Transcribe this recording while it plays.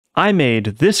I made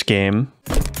this game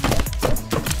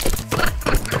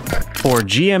for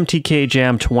GMTK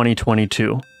Jam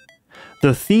 2022.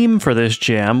 The theme for this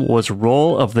jam was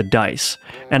Roll of the Dice,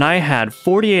 and I had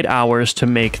 48 hours to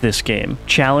make this game.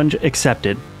 Challenge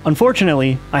accepted.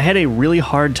 Unfortunately, I had a really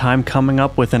hard time coming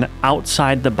up with an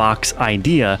outside-the-box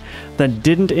idea that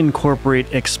didn't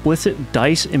incorporate explicit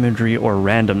dice imagery or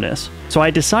randomness. So I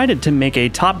decided to make a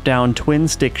top-down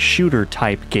twin-stick shooter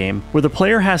type game where the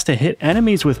player has to hit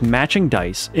enemies with matching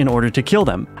dice in order to kill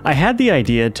them. I had the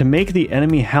idea to make the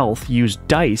enemy health use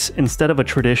dice instead of a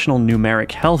traditional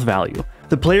numeric health value.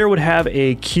 The player would have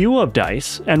a queue of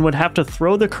dice and would have to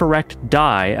throw the correct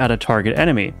die at a target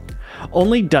enemy.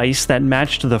 Only dice that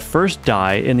matched the first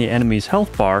die in the enemy's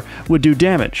health bar would do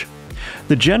damage.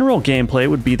 The general gameplay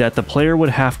would be that the player would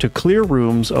have to clear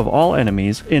rooms of all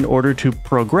enemies in order to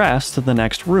progress to the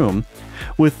next room,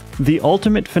 with the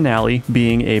ultimate finale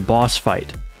being a boss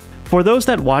fight. For those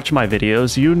that watch my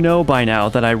videos, you know by now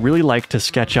that I really like to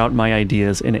sketch out my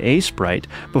ideas in Sprite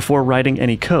before writing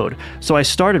any code, so I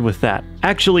started with that.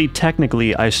 Actually,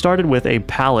 technically, I started with a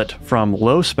palette from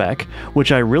Low Spec,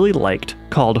 which I really liked,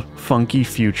 called Funky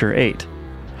Future 8.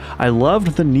 I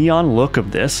loved the neon look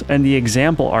of this and the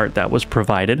example art that was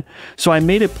provided, so I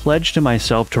made a pledge to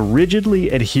myself to rigidly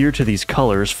adhere to these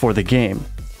colors for the game.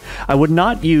 I would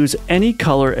not use any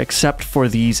color except for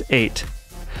these 8.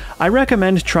 I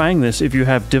recommend trying this if you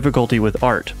have difficulty with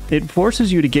art. It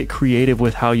forces you to get creative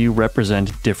with how you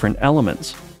represent different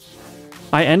elements.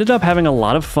 I ended up having a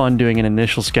lot of fun doing an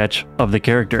initial sketch of the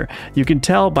character. You can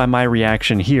tell by my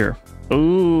reaction here.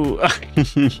 Ooh.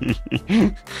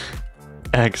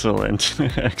 Excellent.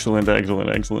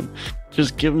 Excellent.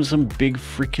 Just give him some big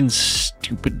freaking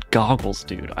stupid goggles,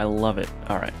 dude. I love it.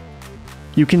 Alright.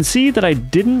 You can see that I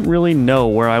didn't really know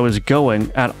where I was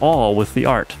going at all with the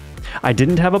art. I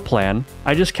didn't have a plan,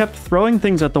 I just kept throwing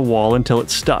things at the wall until it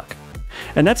stuck.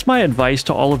 And that's my advice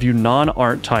to all of you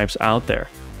non-art types out there.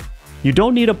 You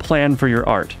don't need a plan for your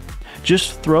art.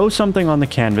 Just throw something on the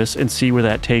canvas and see where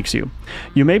that takes you.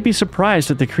 You may be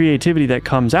surprised at the creativity that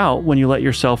comes out when you let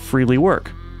yourself freely work.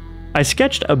 I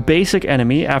sketched a basic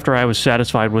enemy after I was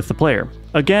satisfied with the player.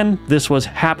 Again, this was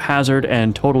haphazard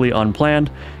and totally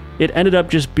unplanned. It ended up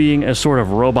just being a sort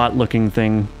of robot-looking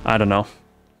thing, I don't know.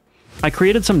 I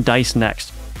created some dice next.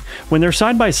 When they're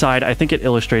side by side, I think it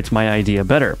illustrates my idea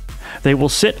better. They will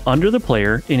sit under the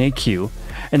player in a queue,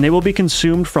 and they will be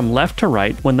consumed from left to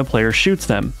right when the player shoots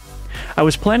them. I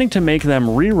was planning to make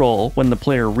them re-roll when the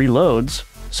player reloads,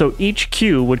 so each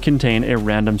queue would contain a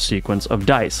random sequence of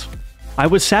dice. I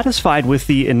was satisfied with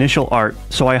the initial art,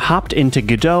 so I hopped into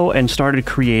Godot and started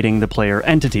creating the player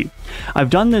entity. I've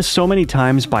done this so many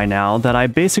times by now that I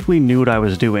basically knew what I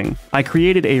was doing. I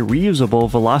created a reusable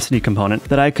velocity component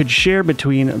that I could share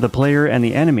between the player and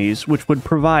the enemies, which would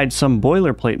provide some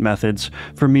boilerplate methods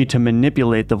for me to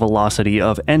manipulate the velocity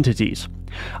of entities.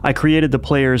 I created the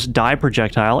player's die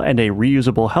projectile and a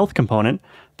reusable health component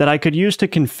that I could use to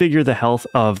configure the health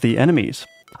of the enemies.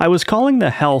 I was calling the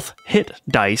health hit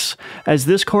dice, as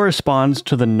this corresponds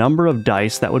to the number of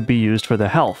dice that would be used for the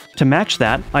health. To match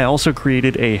that, I also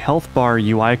created a health bar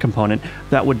UI component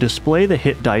that would display the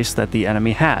hit dice that the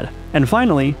enemy had. And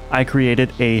finally, I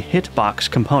created a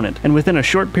hitbox component, and within a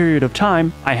short period of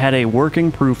time, I had a working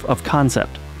proof of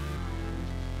concept.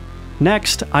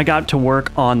 Next, I got to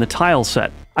work on the tile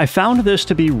set. I found this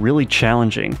to be really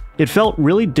challenging. It felt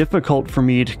really difficult for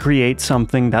me to create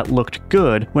something that looked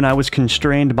good when I was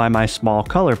constrained by my small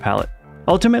color palette.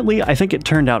 Ultimately, I think it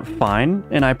turned out fine,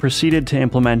 and I proceeded to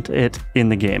implement it in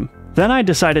the game. Then I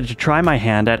decided to try my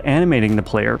hand at animating the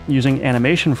player using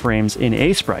animation frames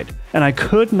in Sprite, and I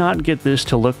could not get this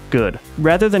to look good.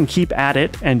 Rather than keep at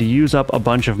it and use up a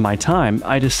bunch of my time,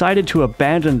 I decided to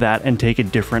abandon that and take a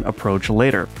different approach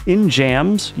later. In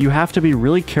jams, you have to be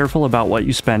really careful about what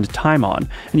you spend time on,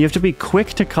 and you have to be quick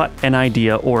to cut an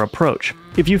idea or approach.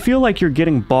 If you feel like you're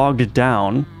getting bogged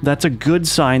down, that's a good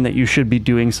sign that you should be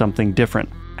doing something different.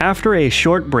 After a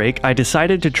short break, I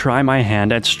decided to try my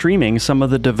hand at streaming some of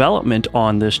the development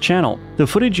on this channel. The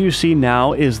footage you see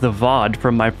now is the VOD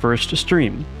from my first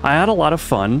stream. I had a lot of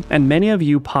fun, and many of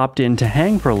you popped in to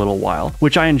hang for a little while,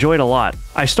 which I enjoyed a lot.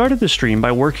 I started the stream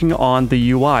by working on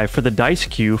the UI for the dice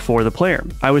queue for the player.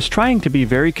 I was trying to be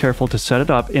very careful to set it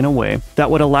up in a way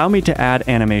that would allow me to add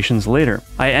animations later.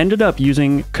 I ended up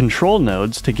using control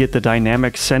nodes to get the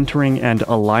dynamic centering and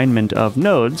alignment of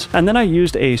nodes, and then I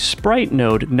used a sprite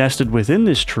node nested within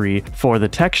this tree for the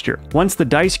texture. Once the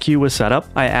dice queue was set up,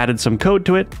 I added some code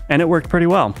to it, and it worked pretty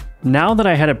well. Now that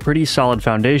I had a pretty solid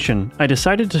foundation, I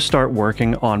decided to start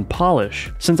working on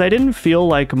polish. Since I didn't feel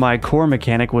like my core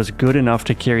mechanic was good enough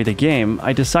to carry the game,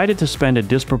 I decided to spend a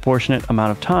disproportionate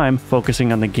amount of time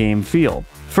focusing on the game feel.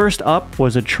 First up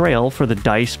was a trail for the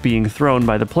dice being thrown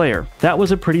by the player. That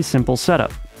was a pretty simple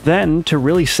setup. Then, to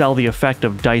really sell the effect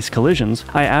of dice collisions,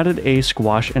 I added a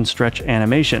squash and stretch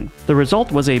animation. The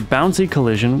result was a bouncy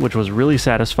collision which was really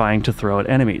satisfying to throw at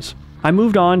enemies. I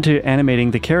moved on to animating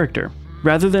the character.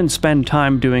 Rather than spend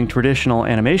time doing traditional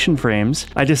animation frames,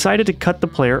 I decided to cut the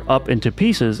player up into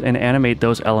pieces and animate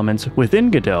those elements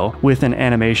within Godot with an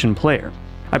animation player.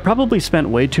 I probably spent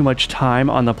way too much time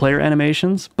on the player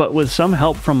animations, but with some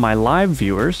help from my live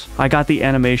viewers, I got the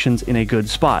animations in a good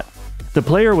spot. The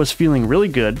player was feeling really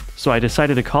good, so I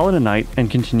decided to call it a night and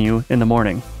continue in the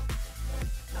morning.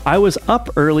 I was up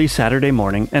early Saturday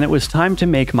morning and it was time to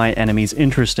make my enemies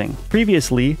interesting.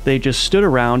 Previously, they just stood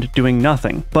around doing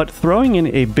nothing, but throwing in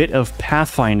a bit of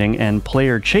pathfinding and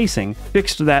player chasing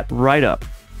fixed that right up.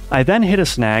 I then hit a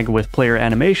snag with player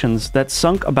animations that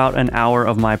sunk about an hour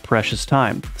of my precious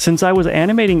time. Since I was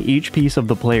animating each piece of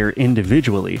the player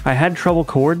individually, I had trouble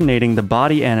coordinating the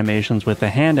body animations with the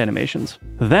hand animations.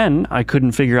 Then, I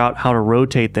couldn't figure out how to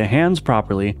rotate the hands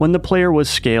properly when the player was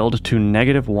scaled to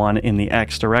 -1 in the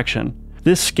X direction.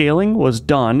 This scaling was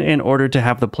done in order to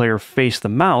have the player face the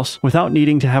mouse without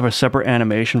needing to have a separate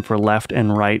animation for left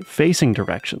and right facing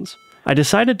directions. I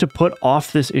decided to put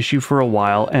off this issue for a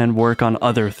while and work on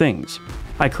other things.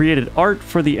 I created art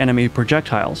for the enemy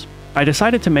projectiles. I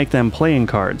decided to make them playing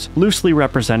cards, loosely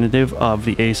representative of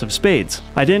the Ace of Spades.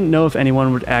 I didn't know if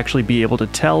anyone would actually be able to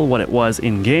tell what it was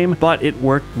in-game, but it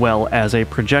worked well as a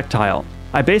projectile.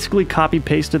 I basically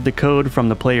copy-pasted the code from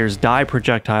the player's die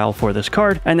projectile for this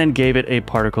card, and then gave it a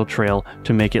particle trail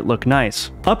to make it look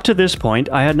nice. Up to this point,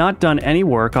 I had not done any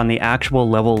work on the actual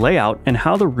level layout and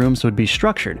how the rooms would be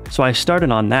structured, so I started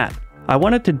on that. I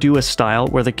wanted to do a style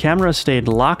where the camera stayed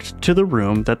locked to the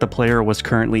room that the player was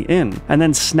currently in, and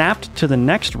then snapped to the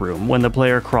next room when the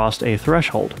player crossed a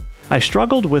threshold. I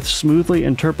struggled with smoothly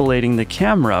interpolating the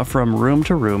camera from room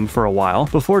to room for a while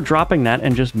before dropping that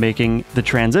and just making the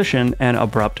transition an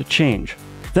abrupt change.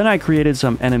 Then I created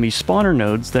some enemy spawner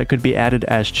nodes that could be added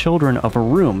as children of a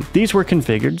room. These were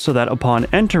configured so that upon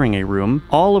entering a room,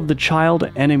 all of the child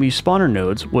enemy spawner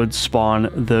nodes would spawn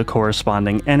the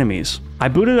corresponding enemies. I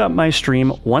booted up my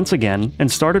stream once again and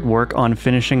started work on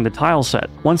finishing the tile set.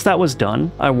 Once that was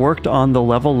done, I worked on the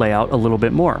level layout a little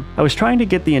bit more. I was trying to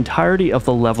get the entirety of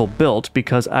the level built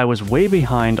because I was way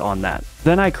behind on that.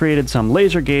 Then I created some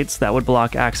laser gates that would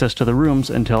block access to the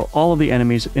rooms until all of the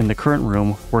enemies in the current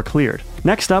room were cleared.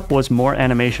 Next up was more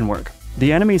animation work.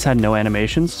 The enemies had no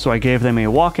animations, so I gave them a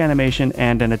walk animation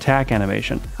and an attack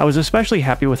animation. I was especially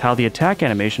happy with how the attack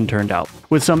animation turned out.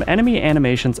 With some enemy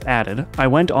animations added, I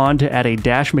went on to add a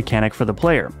dash mechanic for the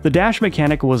player. The dash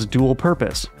mechanic was dual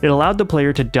purpose. It allowed the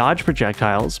player to dodge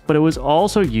projectiles, but it was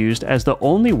also used as the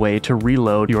only way to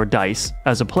reload your dice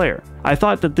as a player. I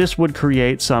thought that this would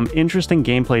create some interesting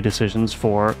gameplay decisions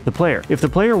for the player. If the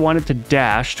player wanted to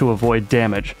dash to avoid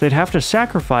damage, they'd have to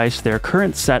sacrifice their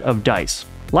current set of dice.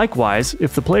 Likewise,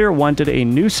 if the player wanted a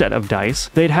new set of dice,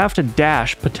 they'd have to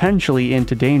dash potentially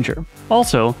into danger.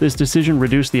 Also, this decision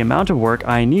reduced the amount of work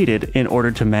I needed in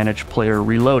order to manage player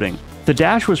reloading. The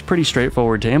dash was pretty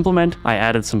straightforward to implement. I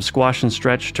added some squash and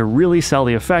stretch to really sell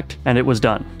the effect, and it was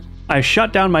done. I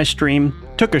shut down my stream,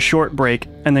 took a short break,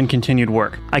 and then continued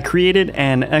work. I created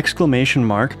an exclamation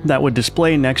mark that would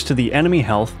display next to the enemy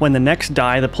health when the next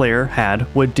die the player had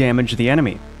would damage the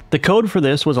enemy. The code for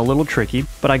this was a little tricky,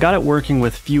 but I got it working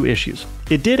with few issues.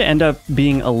 It did end up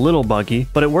being a little buggy,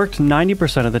 but it worked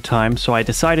 90% of the time, so I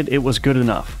decided it was good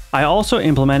enough. I also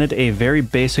implemented a very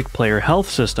basic player health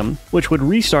system, which would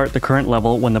restart the current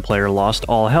level when the player lost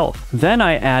all health. Then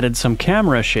I added some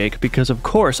camera shake because of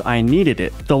course I needed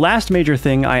it. The last major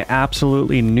thing I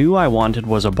absolutely knew I wanted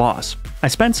was a boss. I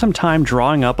spent some time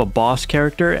drawing up a boss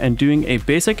character and doing a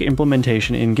basic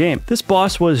implementation in-game. This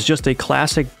boss was just a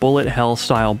classic bullet hell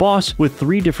style boss with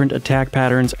 3 different attack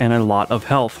patterns and a lot of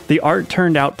health. The art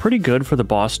turned out pretty good for the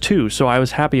boss too, so I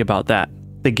was happy about that.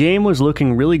 The game was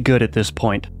looking really good at this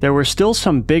point. There were still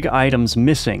some big items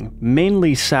missing,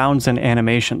 mainly sounds and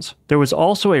animations. There was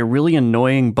also a really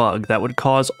annoying bug that would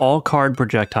cause all card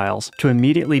projectiles to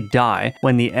immediately die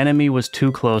when the enemy was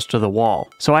too close to the wall,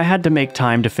 so I had to make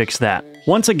time to fix that.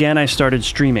 Once again, I started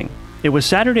streaming. It was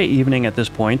Saturday evening at this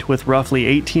point, with roughly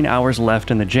 18 hours left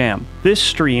in the jam. This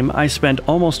stream, I spent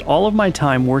almost all of my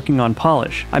time working on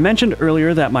polish. I mentioned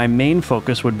earlier that my main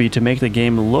focus would be to make the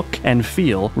game look and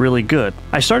feel really good.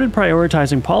 I started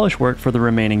prioritizing polish work for the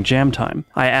remaining jam time.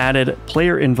 I added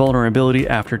player invulnerability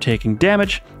after taking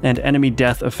damage, and enemy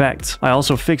death effects. I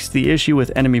also fixed the issue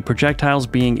with enemy projectiles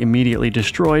being immediately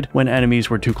destroyed when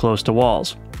enemies were too close to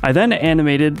walls. I then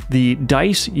animated the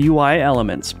dice UI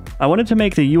elements. I wanted to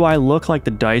make the UI look like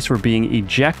the dice were being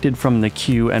ejected from the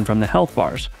queue and from the health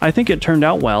bars. I think it turned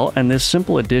out well, and this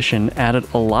simple addition added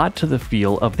a lot to the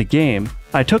feel of the game.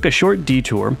 I took a short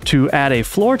detour to add a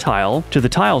floor tile to the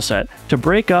tile set to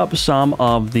break up some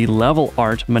of the level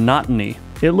art monotony.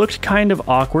 It looked kind of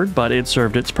awkward, but it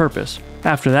served its purpose.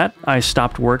 After that, I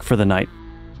stopped work for the night.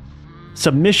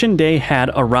 Submission day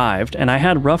had arrived, and I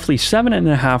had roughly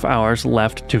 7.5 hours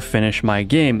left to finish my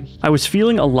game. I was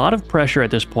feeling a lot of pressure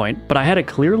at this point, but I had a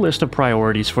clear list of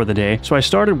priorities for the day, so I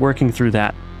started working through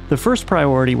that. The first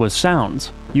priority was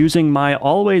sounds. Using my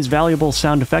always valuable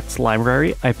sound effects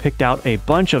library, I picked out a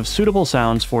bunch of suitable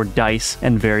sounds for dice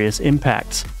and various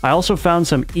impacts. I also found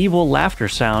some evil laughter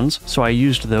sounds, so I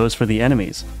used those for the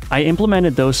enemies. I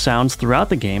implemented those sounds throughout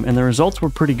the game, and the results were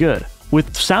pretty good.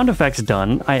 With sound effects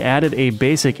done, I added a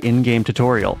basic in-game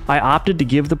tutorial. I opted to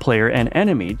give the player an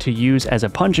enemy to use as a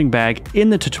punching bag in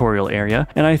the tutorial area,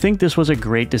 and I think this was a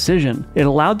great decision. It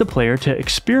allowed the player to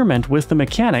experiment with the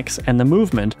mechanics and the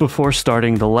movement before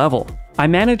starting the level. I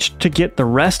managed to get the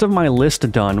rest of my list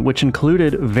done, which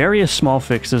included various small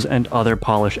fixes and other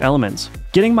polish elements.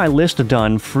 Getting my list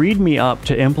done freed me up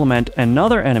to implement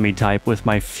another enemy type with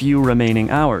my few remaining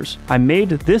hours. I made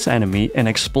this enemy an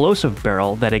explosive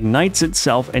barrel that ignites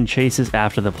itself and chases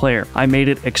after the player. I made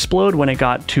it explode when it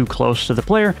got too close to the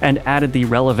player and added the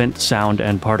relevant sound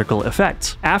and particle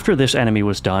effects. After this enemy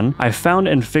was done, I found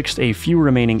and fixed a few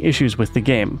remaining issues with the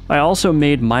game. I also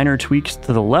made minor tweaks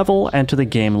to the level and to the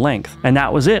game length. And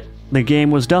that was it. The game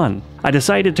was done. I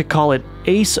decided to call it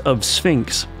Ace of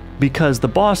Sphinx because the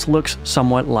boss looks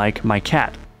somewhat like my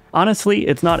cat. Honestly,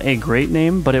 it's not a great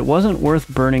name, but it wasn't worth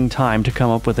burning time to come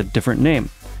up with a different name.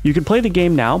 You can play the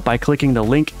game now by clicking the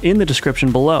link in the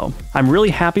description below. I'm really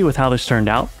happy with how this turned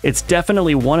out. It's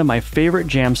definitely one of my favorite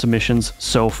jam submissions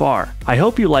so far. I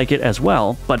hope you like it as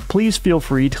well, but please feel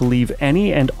free to leave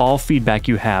any and all feedback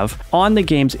you have on the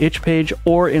game's itch page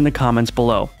or in the comments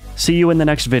below. See you in the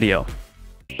next video.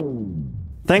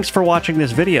 Thanks for watching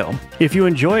this video. If you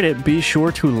enjoyed it, be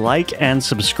sure to like and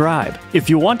subscribe. If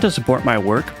you want to support my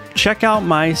work, check out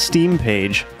my Steam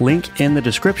page, link in the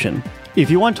description. If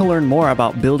you want to learn more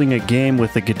about building a game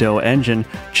with the Godot engine,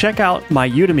 check out my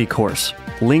Udemy course,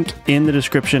 link in the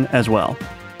description as well.